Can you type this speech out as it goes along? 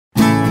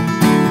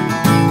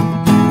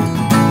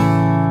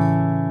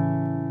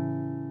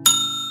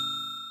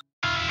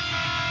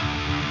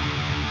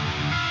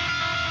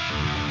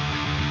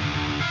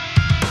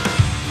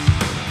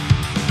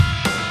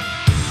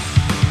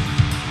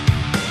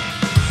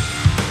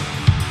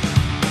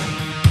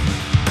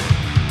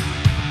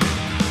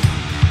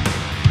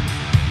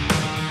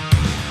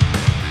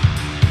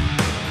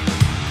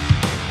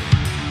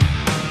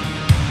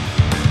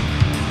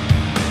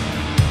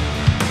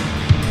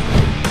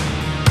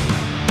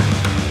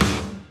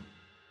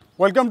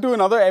Welcome to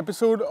another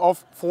episode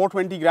of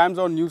 420 grams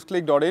on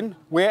newsclick.in.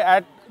 We're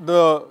at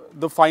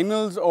the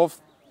finals of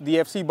the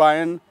FC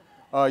Bayern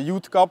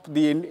Youth Cup,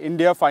 the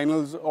India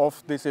finals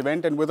of this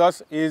event. And with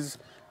us is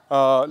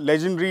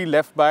legendary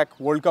left back,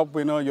 World Cup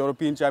winner,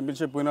 European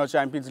Championship winner,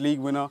 Champions League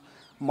winner,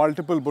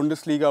 multiple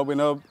Bundesliga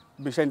winner,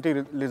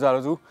 Bixente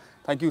Lizarazu.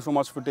 Thank you so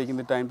much for taking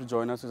the time to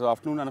join us this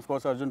afternoon. And of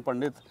course, Arjun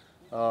Pandit,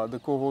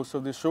 the co-host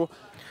of this show.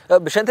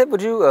 Bixente,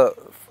 would you,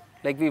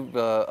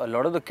 a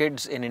lot of the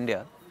kids in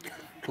India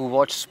who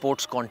watch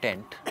sports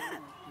content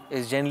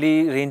is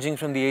generally ranging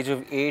from the age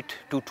of 8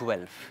 to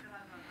 12.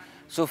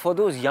 So for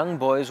those young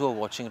boys who are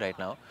watching right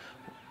now,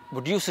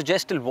 would you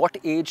suggest till what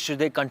age should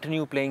they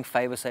continue playing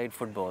 5-a-side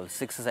football,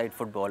 6-a-side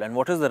football, and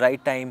what is the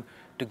right time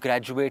to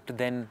graduate to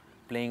then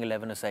playing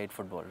 11-a-side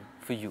football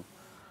for you?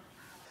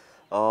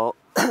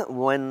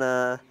 When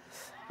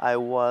I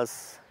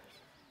was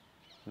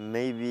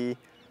maybe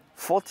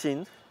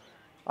 14,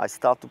 I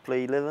started to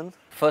play 11.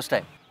 First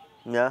time?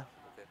 Yeah.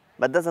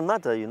 But doesn't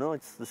matter, you know,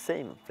 it's the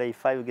same. Play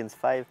 5 against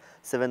 5,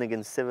 7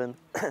 against 7.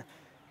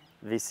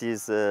 This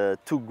is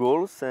 2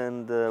 goals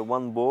and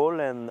 1 ball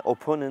and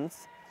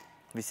opponents.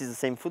 This is the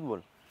same football.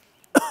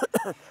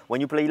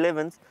 When you play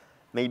 11s,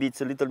 maybe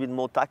it's a little bit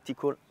more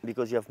tactical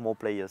because you have more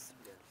players.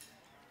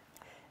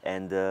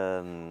 And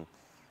the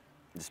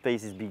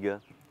space is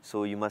bigger,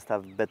 so you must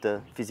have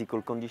better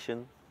physical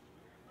condition.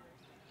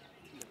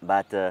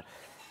 But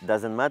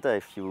doesn't matter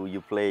if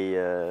you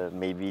play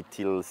maybe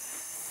till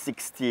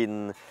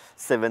 16,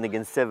 7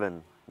 against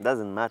 7,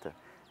 doesn't matter.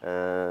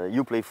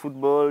 You play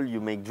football,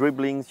 you make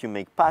dribblings, you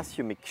make passes,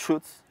 you make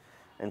shoots,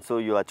 and so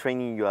you are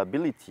training your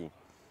ability.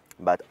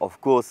 But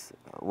of course,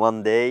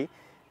 one day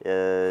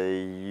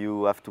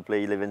you have to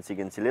play 11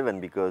 against 11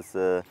 because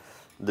the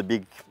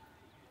big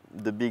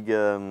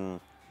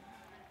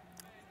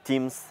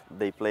teams,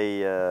 they play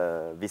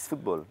this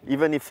football.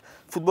 Even if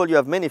football, you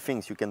have many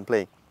things you can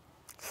play,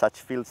 such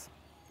fields,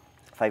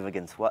 5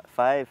 against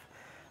 5.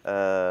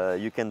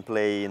 You can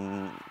play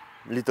in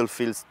little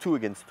fields 2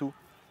 against 2.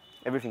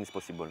 Everything is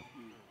possible.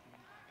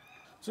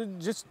 So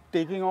just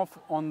taking off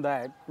on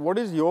that, what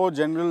is your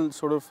general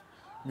sort of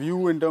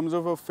view in terms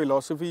of a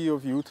philosophy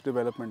of youth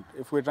development?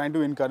 If we're trying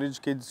to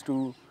encourage kids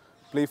to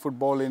play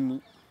football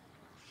in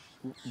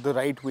the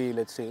right way,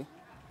 let's say,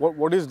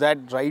 what is that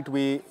right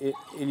way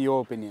in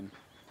your opinion?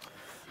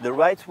 The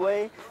right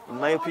way, in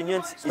my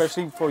opinion,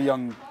 especially for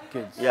young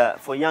kids. Yeah,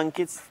 for young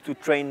kids to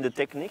train the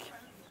technique,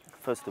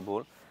 first of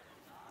all.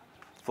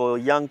 For a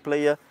young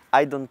player,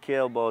 I don't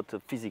care about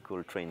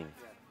physical training.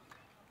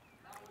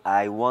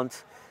 I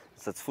want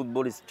that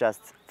football is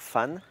just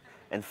fun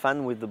and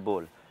fun with the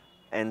ball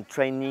and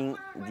training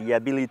the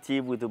ability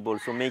with the ball.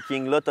 So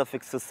making a lot of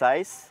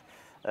exercise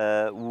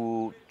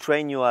who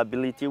train your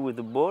ability with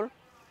the ball,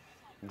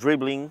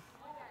 dribbling,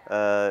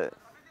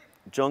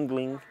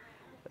 jungling,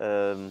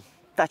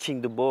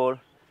 touching the ball,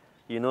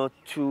 you know,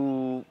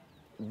 to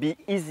be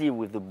easy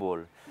with the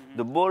ball.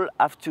 The ball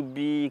have to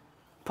be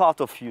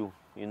part of you.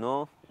 You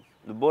know,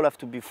 the ball have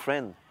to be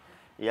friend.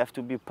 You have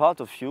to be part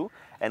of you.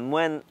 And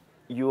when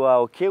you are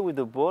okay with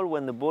the ball,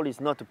 when the ball is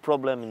not a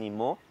problem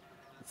anymore,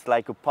 it's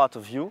like a part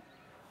of you,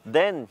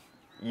 then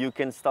you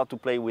can start to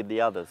play with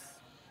the others.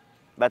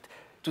 But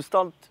to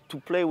start to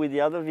play with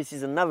the others, this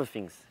is another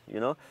thing, you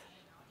know.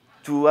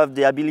 To have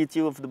the ability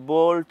of the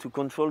ball, to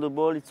control the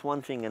ball, it's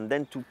one thing. And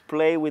then to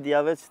play with the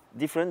others,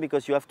 different,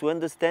 because you have to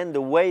understand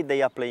the way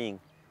they are playing.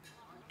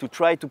 To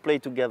try to play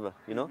together,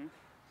 you know.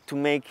 To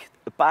make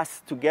a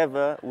pass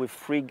together with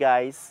 3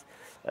 guys.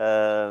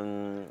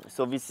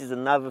 So this is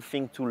another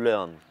thing to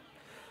learn,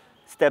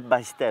 step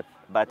by step.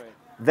 But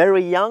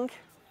very young,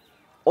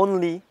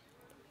 only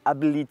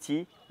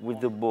ability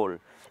with the ball,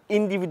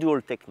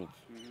 individual technique.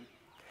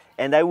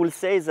 And I will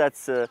say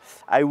that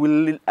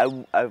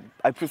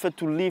I prefer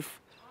to leave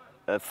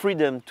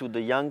freedom to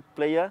the young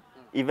player,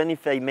 even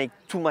if I make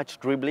too much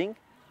dribbling.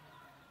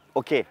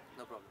 Okay,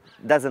 no problem.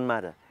 Doesn't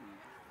matter.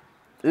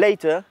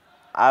 Later,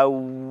 I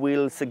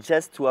will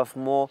suggest to have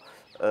more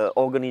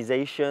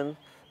organization,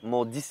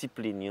 more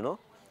discipline, you know.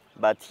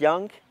 But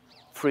young,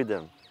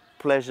 freedom,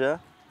 pleasure,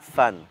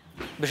 fun.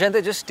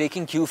 Bixente, just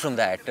taking cue from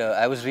that,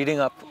 I was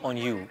reading up on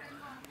you,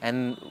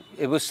 and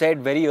it was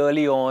said very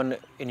early on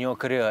in your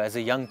career as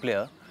a young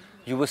player,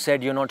 you were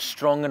said you're not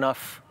strong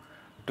enough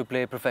to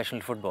play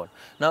professional football.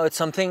 Now, it's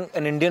something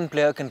an Indian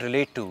player can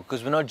relate to,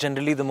 because we're not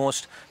generally the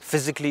most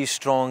physically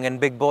strong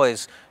and big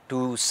boys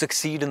to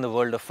succeed in the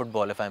world of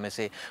football, if I may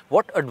say.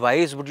 What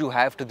advice would you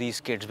have to these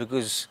kids?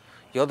 Because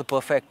you're the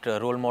perfect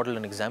role model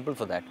and example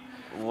for that.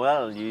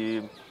 Well,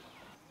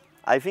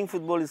 I think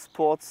football is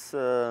sports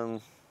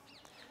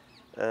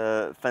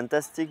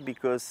fantastic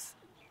because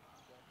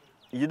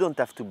you don't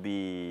have to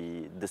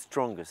be the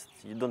strongest.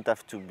 You don't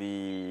have to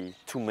be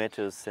 2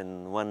 meters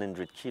and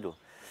 100 kilo.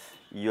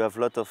 You have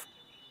a lot of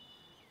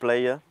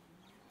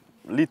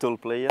little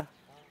player,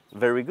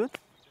 very good.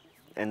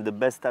 And the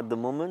best at the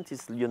moment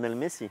is Lionel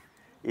Messi.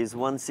 He's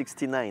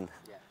 169,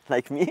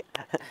 like me.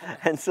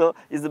 And so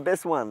he's the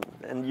best one.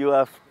 And you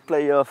have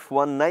player of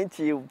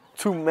 190,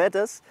 2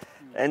 meters,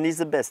 and he's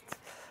the best.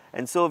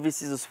 And so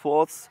this is a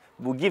sport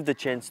who give the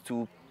chance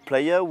to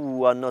players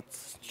who are not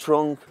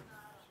strong,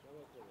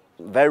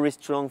 very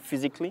strong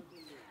physically,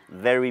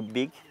 very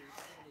big.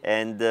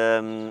 And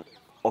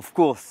of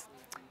course,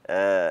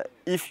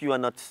 if you are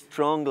not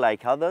strong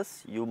like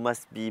others, you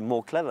must be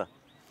more clever.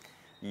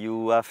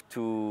 You have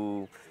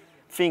to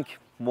think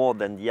more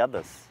than the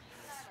others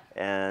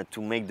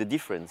to make the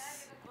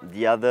difference.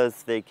 The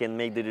others, they can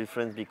make the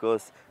difference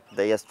because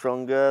they are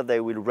stronger, they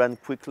will run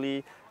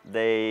quickly,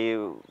 they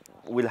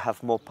will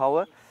have more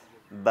power.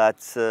 But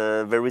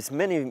there is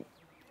many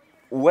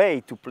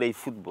ways to play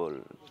football.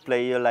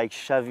 Player like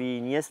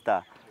Xavi,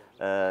 Iniesta,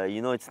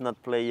 you know, it's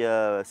not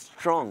player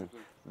strong.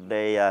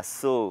 They are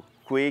so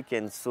quick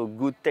and so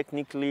good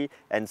technically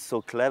and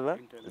so clever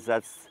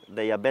that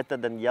they are better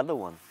than the other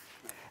one.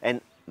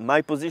 And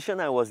my position,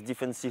 I was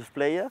defensive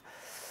player.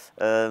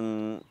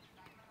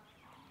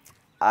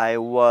 I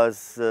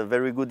was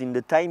very good in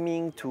the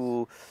timing.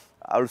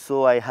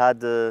 Also, I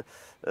had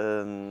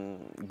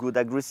good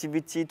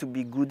aggressivity to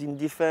be good in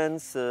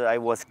defense. I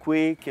was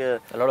quick. A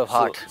lot of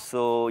heart.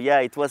 So yeah,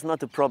 it was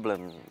not a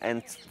problem.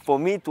 And for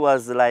me, it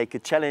was like a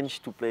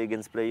challenge to play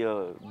against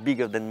player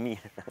bigger than me,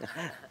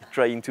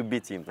 trying to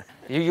beat him.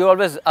 You're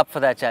always up for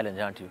that challenge,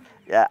 aren't you?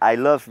 Yeah, I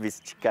love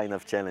this kind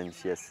of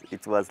challenge. Yes,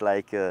 it was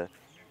like a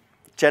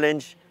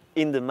challenge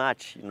in the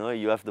match. You know,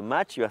 you have the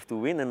match, you have to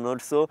win, and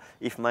also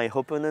if my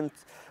opponent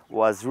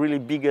was really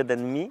bigger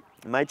than me,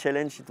 my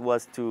challenge it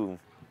was to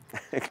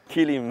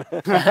kill him.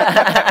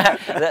 That's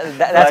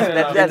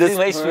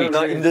very sweet.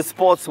 No, in the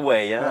sports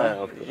way,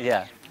 yeah.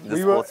 Yeah. The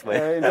sports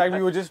way. In fact,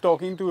 we were just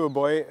talking to a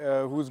boy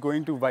who's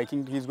going to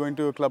Viking. He's going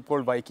to a club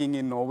called Viking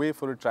in Norway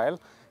for a trial.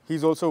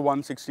 He's also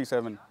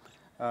 167.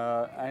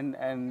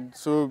 And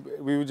so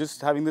we were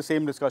just having the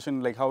same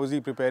discussion, like how is he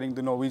preparing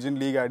the Norwegian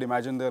league? I'd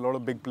imagine there are a lot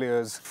of big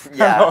players,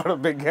 yeah. a lot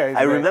of big guys.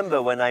 I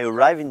remember when I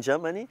arrived in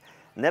Germany,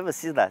 never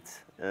see that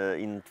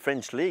in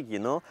French league, you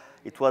know.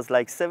 It was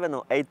like 7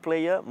 or 8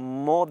 players,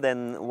 more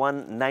than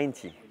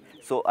 190.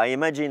 So I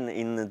imagine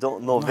in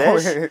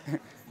Norway,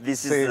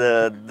 this is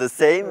the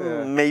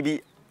same,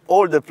 maybe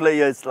all the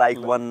players like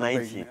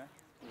 190.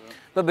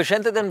 But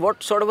Bixente, then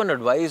what sort of an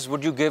advice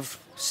would you give,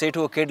 say,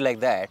 to a kid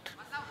like that,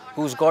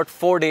 who's got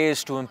 4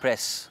 days to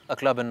impress a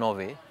club in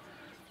Norway,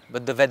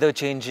 but the weather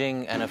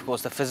changing and of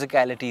course the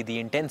physicality, the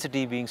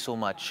intensity being so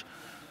much.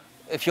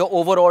 If you're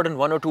overawed in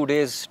 1 or 2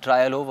 days,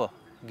 trial over,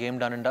 game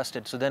done and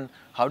dusted. So then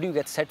how do you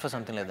get set for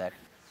something like that?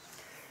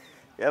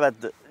 Yeah,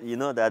 but you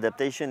know, the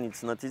adaptation,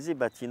 it's not easy,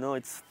 but you know,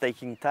 it's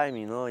taking time,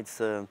 you know.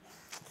 It's,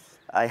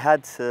 I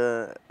had,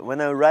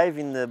 when I arrived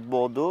in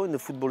Bordeaux, in the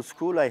football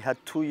school, I had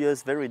 2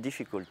 years very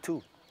difficult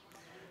too.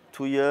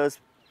 2 years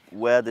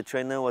where the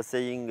trainer was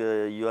saying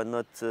you are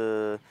not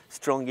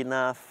strong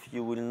enough,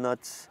 you will not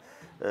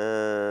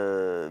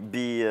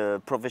be a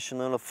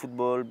professional of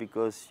football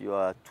because you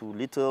are too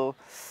little.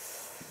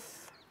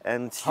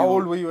 And how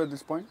old were you at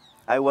this point?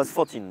 I was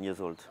 14 years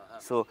old.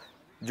 So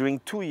during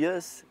 2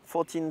 years,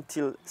 14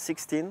 till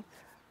 16,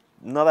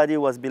 nobody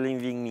was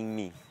believing in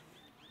me,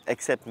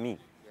 except me.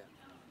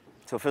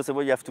 So first of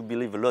all, you have to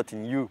believe a lot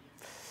in you,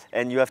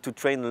 and you have to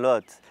train a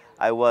lot.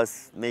 I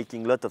was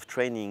making a lot of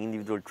training,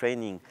 individual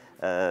training,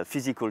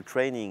 physical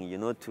training, you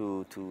know,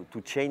 to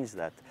change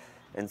that.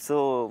 And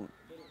so,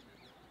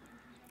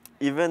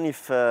 even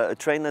if a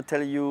trainer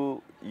tells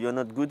you you're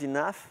not good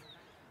enough,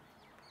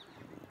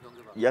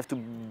 you have to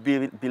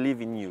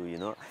believe in you, you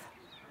know.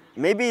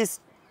 Maybe it's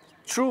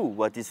true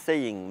what he's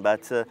saying,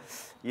 but,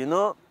 you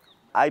know,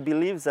 I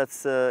believe that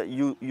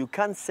you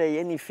can't say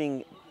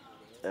anything,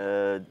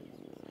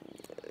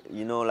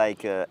 you know,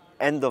 like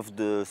end of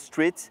the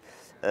street,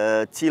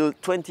 till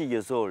 20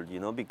 years old, you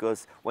know,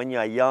 because when you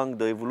are young,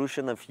 the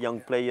evolution of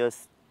young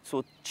players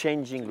so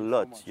changing a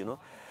lot, you know.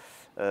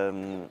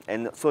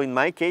 And so in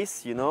my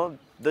case, you know,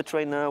 the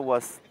trainer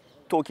was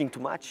talking too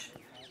much.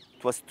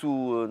 It was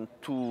too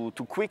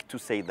quick to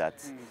say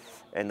that.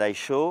 And I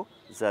show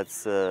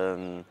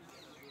that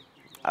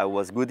I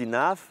was good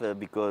enough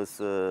because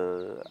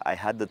I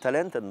had the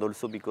talent and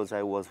also because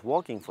I was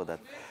working for that.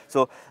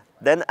 So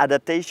then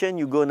adaptation,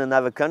 you go in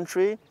another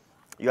country,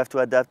 you have to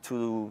adapt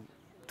to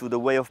the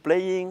way of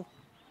playing,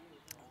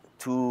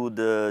 to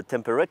the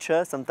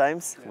temperature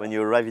sometimes when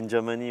you arrive in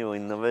Germany or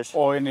in Norway.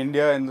 Or in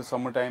India in the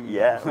summertime.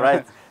 Yeah,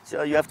 right.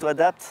 So you have to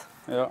adapt.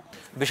 Yeah.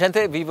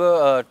 Bixente, we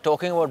were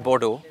talking about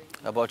Bordeaux,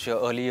 about your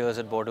early years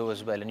at Bordeaux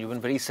as well, and you've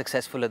been very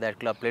successful at that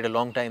club, played a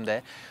long time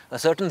there. A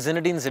certain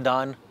Zinedine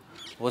Zidane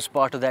was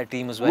part of that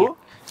team as well.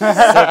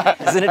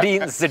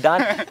 Zinedine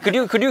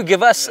Zidane. Could you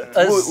give us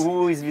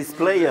who is this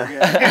player?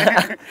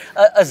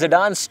 a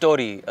Zidane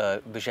story,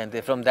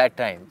 Bixente, from that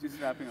time?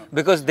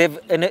 Because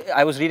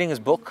I was reading his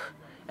book,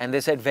 and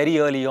they said very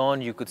early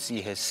on you could see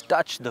his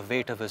touch, the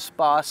weight of his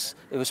pass.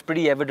 It was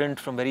pretty evident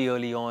from very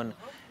early on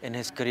in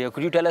his career.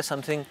 Could you tell us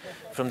something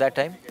from that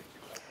time?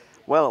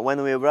 Well,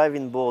 when we arrived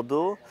in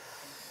Bordeaux,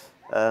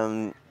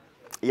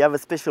 you have a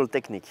special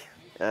technique.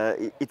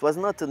 It was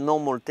not a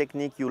normal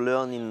technique you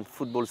learn in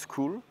football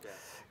school.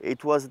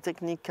 It was a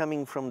technique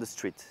coming from the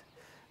street,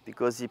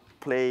 because he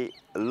played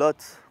a lot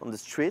on the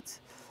street,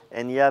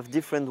 and you have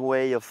different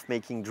way of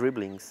making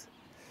dribblings.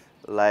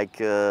 Like,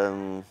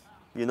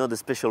 you know, the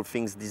special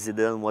things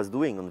Zidane was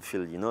doing on the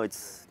field, you know,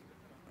 it's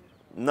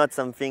not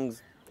something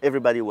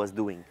everybody was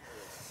doing.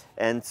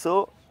 And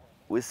so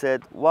we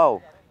said,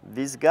 wow,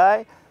 this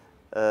guy,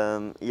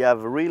 he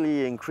have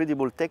really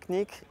incredible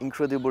technique,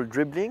 incredible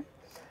dribbling,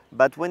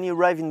 but when he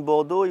arrived in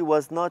Bordeaux, he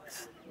was not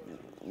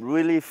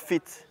really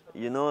fit,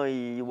 you know,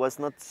 he was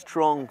not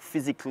strong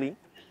physically.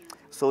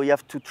 So you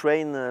have to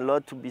train a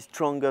lot to be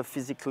stronger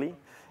physically,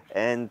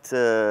 and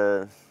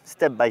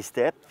step by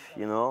step,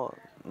 you know,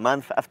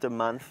 month after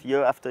month,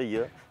 year after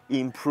year, he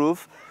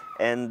improved,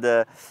 and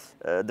the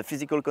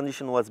physical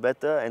condition was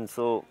better, and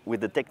so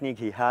with the technique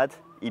he had,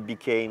 he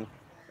became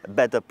a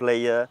better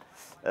player,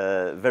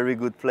 very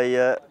good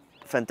player,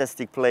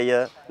 fantastic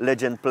player,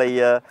 legend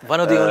player. One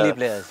of the only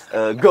players.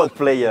 God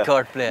player.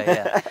 God player,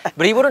 yeah.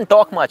 But he wouldn't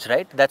talk much,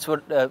 right? That's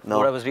what, No.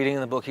 what I was reading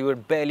in the book. He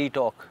would barely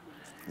talk.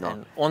 No.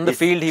 And on the He's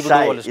field, he would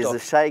shy. do all his He's talk. a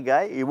shy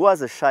guy. He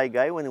was a shy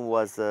guy when he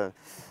was a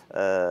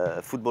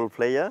football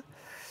player.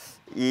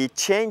 He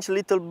changed a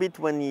little bit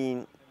when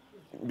he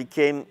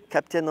became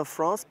captain of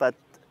France, but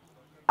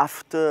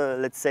after,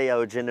 let's say,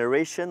 our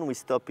generation, we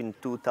stopped in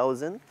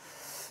 2000.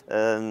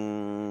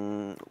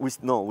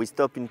 We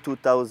stopped in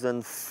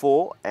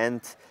 2004,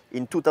 and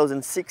in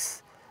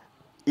 2006,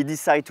 he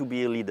decided to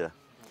be a leader.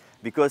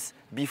 Because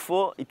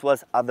before it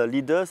was other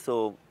leaders,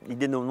 so he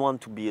didn't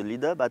want to be a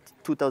leader, but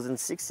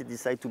 2006 he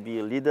decided to be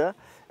a leader,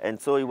 and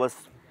so he was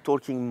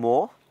talking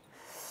more.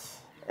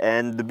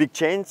 And the big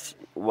change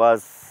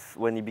was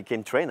when he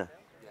became trainer,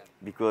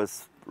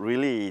 because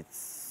really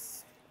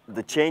it's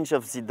the change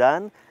of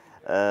Zidane.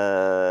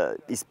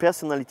 His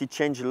personality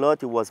changed a lot.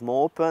 He was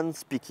more open,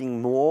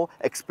 speaking more,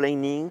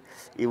 explaining.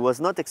 He was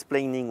not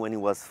explaining when he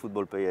was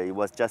football player. He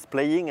was just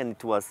playing, and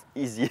it was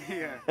easy.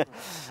 Yeah.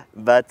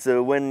 But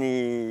when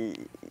he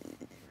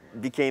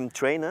became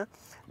trainer,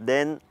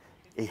 then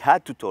he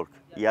had to talk.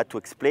 He had to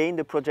explain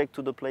the project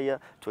to the player,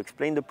 to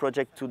explain the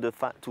project to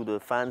the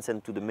fans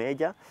and to the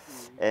media.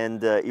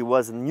 And it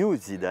was a new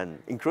Zidane,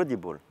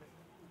 incredible.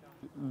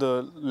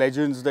 The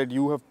legends that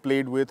you have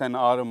played with and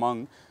are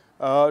among.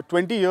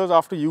 20 years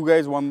after you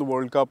guys won the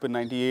World Cup in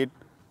 '98,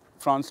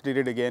 France did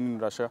it again in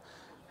Russia.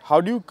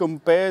 How do you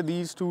compare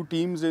these two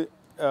teams?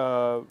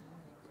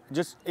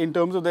 Just in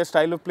terms of their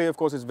style of play, of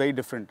course, it's very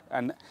different.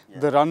 And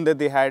the run that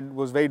they had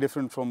was very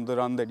different from the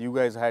run that you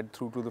guys had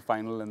through to the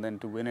final and then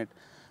to win it.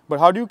 But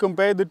how do you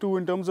compare the two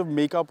in terms of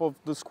makeup of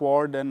the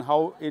squad and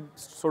how it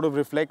sort of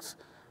reflects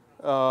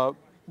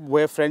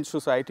where French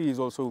society is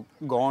also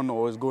gone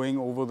or is going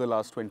over the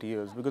last 20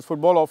 years? Because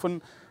football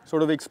often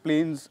sort of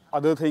explains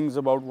other things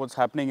about what's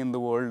happening in the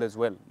world as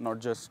well, not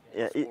just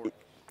sport.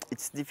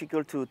 It's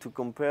difficult to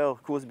compare,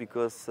 of course,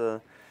 because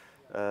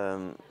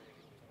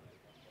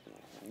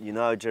you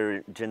know, our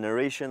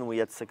generation, we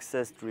had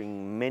success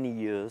during many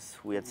years.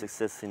 We had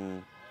success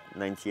in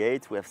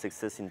 '98, we have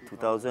success in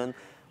 2000.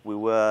 We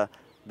were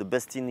the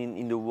best team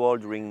in the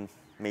world during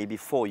maybe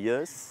 4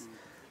 years.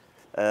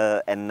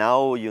 And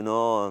now, you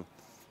know,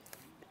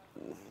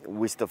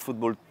 we stopped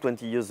football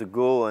 20 years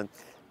ago, and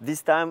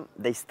this time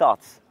they start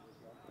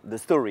the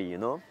story, you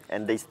know,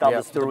 and they start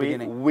the story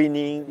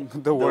winning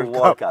the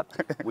World Cup,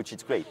 which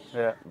is great.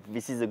 Yeah.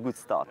 This is a good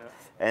start.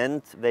 Yeah.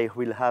 And they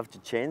will have the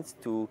chance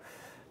to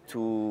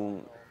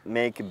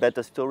make a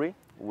better story,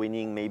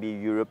 winning maybe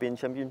European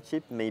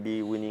Championship,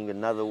 maybe winning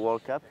another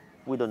World Cup,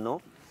 we don't know.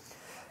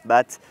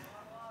 But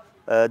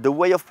the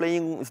way of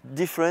playing is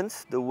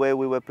different, the way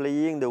we were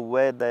playing, the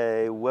way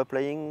they were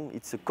playing.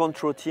 It's a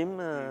control team,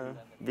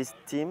 this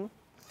team.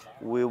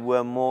 We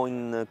were more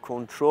in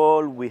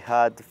control, we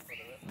had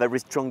very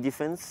strong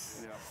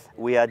defense. Yeah.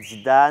 We had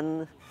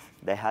Zidane,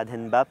 they had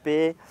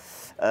Mbappe.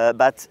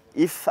 But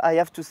if I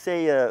have to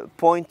say a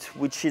point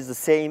which is the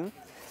same,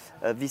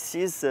 this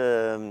is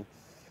the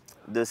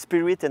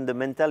spirit and the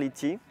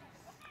mentality,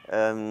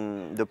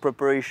 the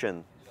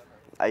preparation.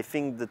 I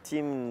think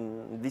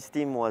this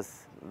team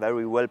was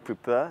very well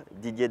prepared.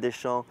 Didier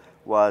Deschamps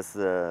was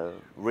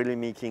really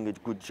making a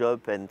good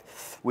job, and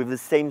with the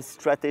same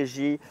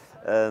strategy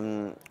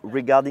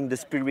regarding the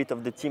spirit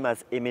of the team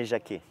as Aimé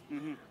Jacquet.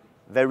 Mm-hmm.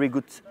 Very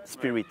good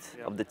spirit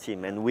of the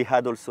team, and we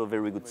had also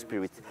very good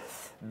spirit.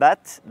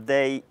 But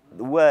they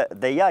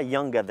are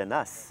younger than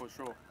us. For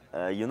sure.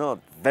 You know,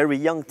 very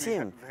young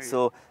team. Yeah,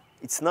 so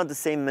it's not the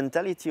same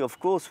mentality. Of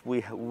course,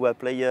 we were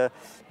player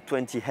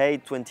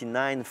 28,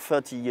 29,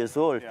 30 years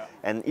old, yeah.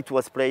 And it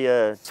was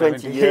player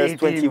 20 years,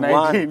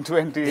 21. 19,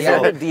 20. Yeah,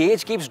 so, but the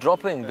age keeps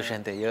dropping,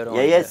 Bixente, year on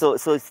year. Yeah.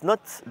 So it's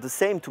not the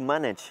same to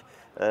manage.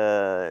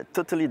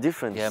 Totally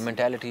different. Yeah,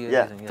 mentality.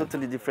 Yeah,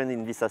 totally different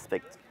in this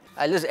aspect.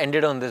 I'll just end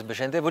it on this,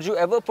 Bixente. Would you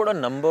ever put a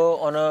number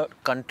on a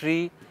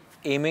country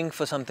aiming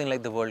for something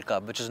like the World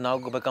Cup, which has now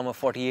become a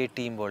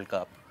 48-team World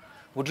Cup?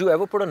 Would you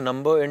ever put a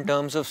number in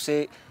terms of,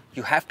 say,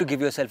 you have to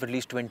give yourself at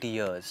least 20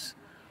 years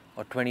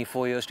or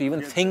 24 years to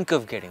even think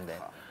of getting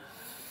there?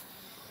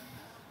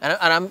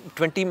 And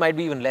 20 might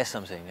be even less,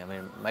 I'm saying. I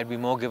mean, might be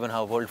more given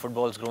how world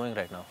football is growing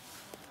right now.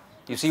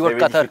 You see what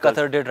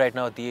Qatar did right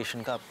now at the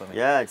Asian Cup. I mean.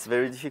 Yeah, it's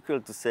very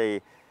difficult to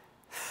say.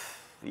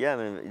 yeah, I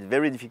mean, it's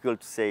very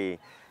difficult to say,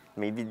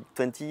 maybe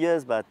 20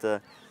 years,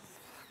 but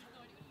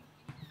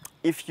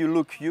if you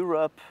look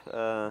Europe,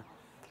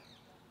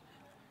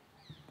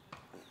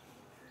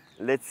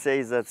 let's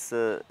say that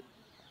the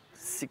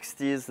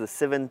 60s, the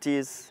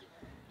 70s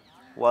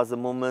was a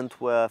moment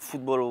where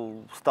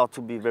football started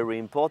to be very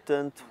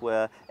important,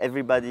 where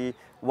everybody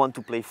want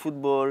to play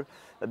football,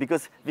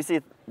 because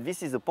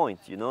this is the point,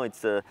 you know.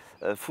 It's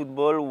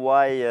football.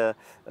 Why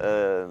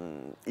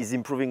is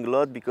improving a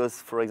lot?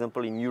 Because, for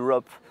example, in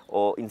Europe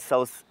or in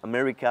South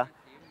America,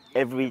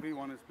 every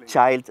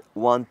child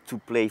wants to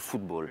play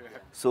football. Yeah.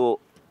 So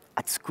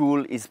at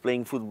school is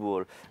playing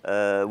football.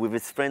 With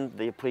his friend,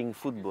 they're playing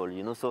football,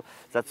 you know. So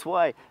that's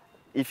why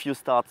if you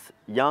start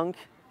young,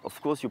 of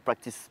course you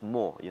practice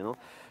more, you know.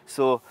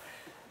 So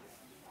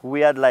we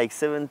had like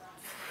 50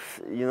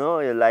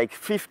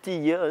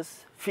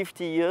 years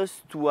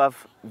to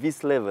have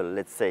this level,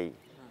 let's say.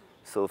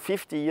 So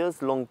 50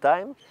 years, long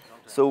time.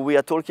 So we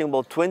are talking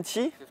about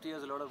 20. 50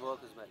 years, a lot of work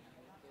as well.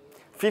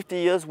 50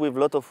 years with a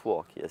lot of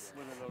work, yes.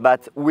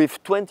 But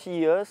with 20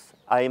 years,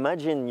 I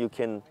imagine you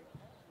can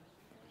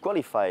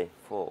qualify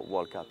for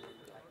World Cup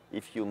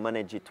if you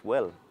manage it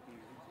well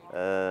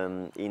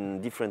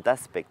in different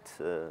aspects,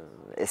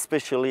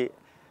 especially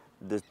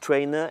the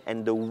trainer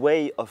and the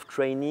way of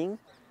training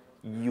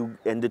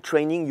and the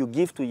training you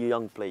give to your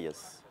young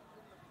players.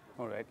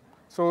 All right.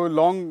 So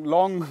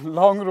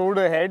long road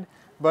ahead,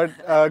 but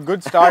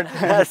good start.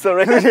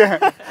 Sorry.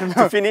 Yeah.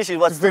 To finish, it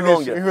was too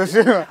long.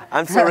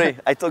 I'm sorry,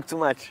 I talk too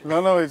much.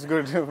 No, it's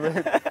good.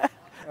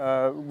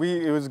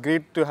 It was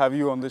great to have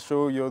you on the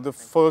show. You're the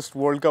first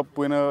World Cup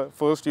winner,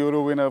 first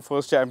Euro winner,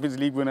 first Champions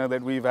League winner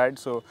that we've had.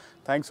 So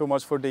thanks so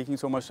much for taking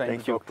so much time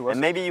to talk to us.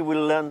 And maybe you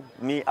will learn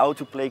me how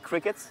to play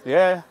cricket?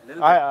 Yeah,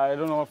 I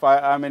don't know if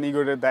I'm any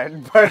good at that,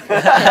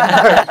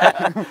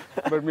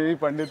 but maybe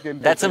Pandit can.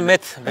 That's a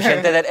myth,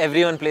 Bixente, that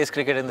everyone plays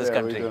cricket in this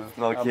country.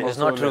 Okay. It's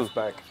not true.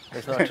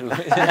 It's not true.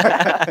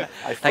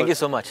 Thank you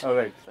so much. All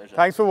right.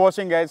 Thanks for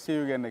watching, guys. See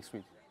you again next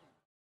week.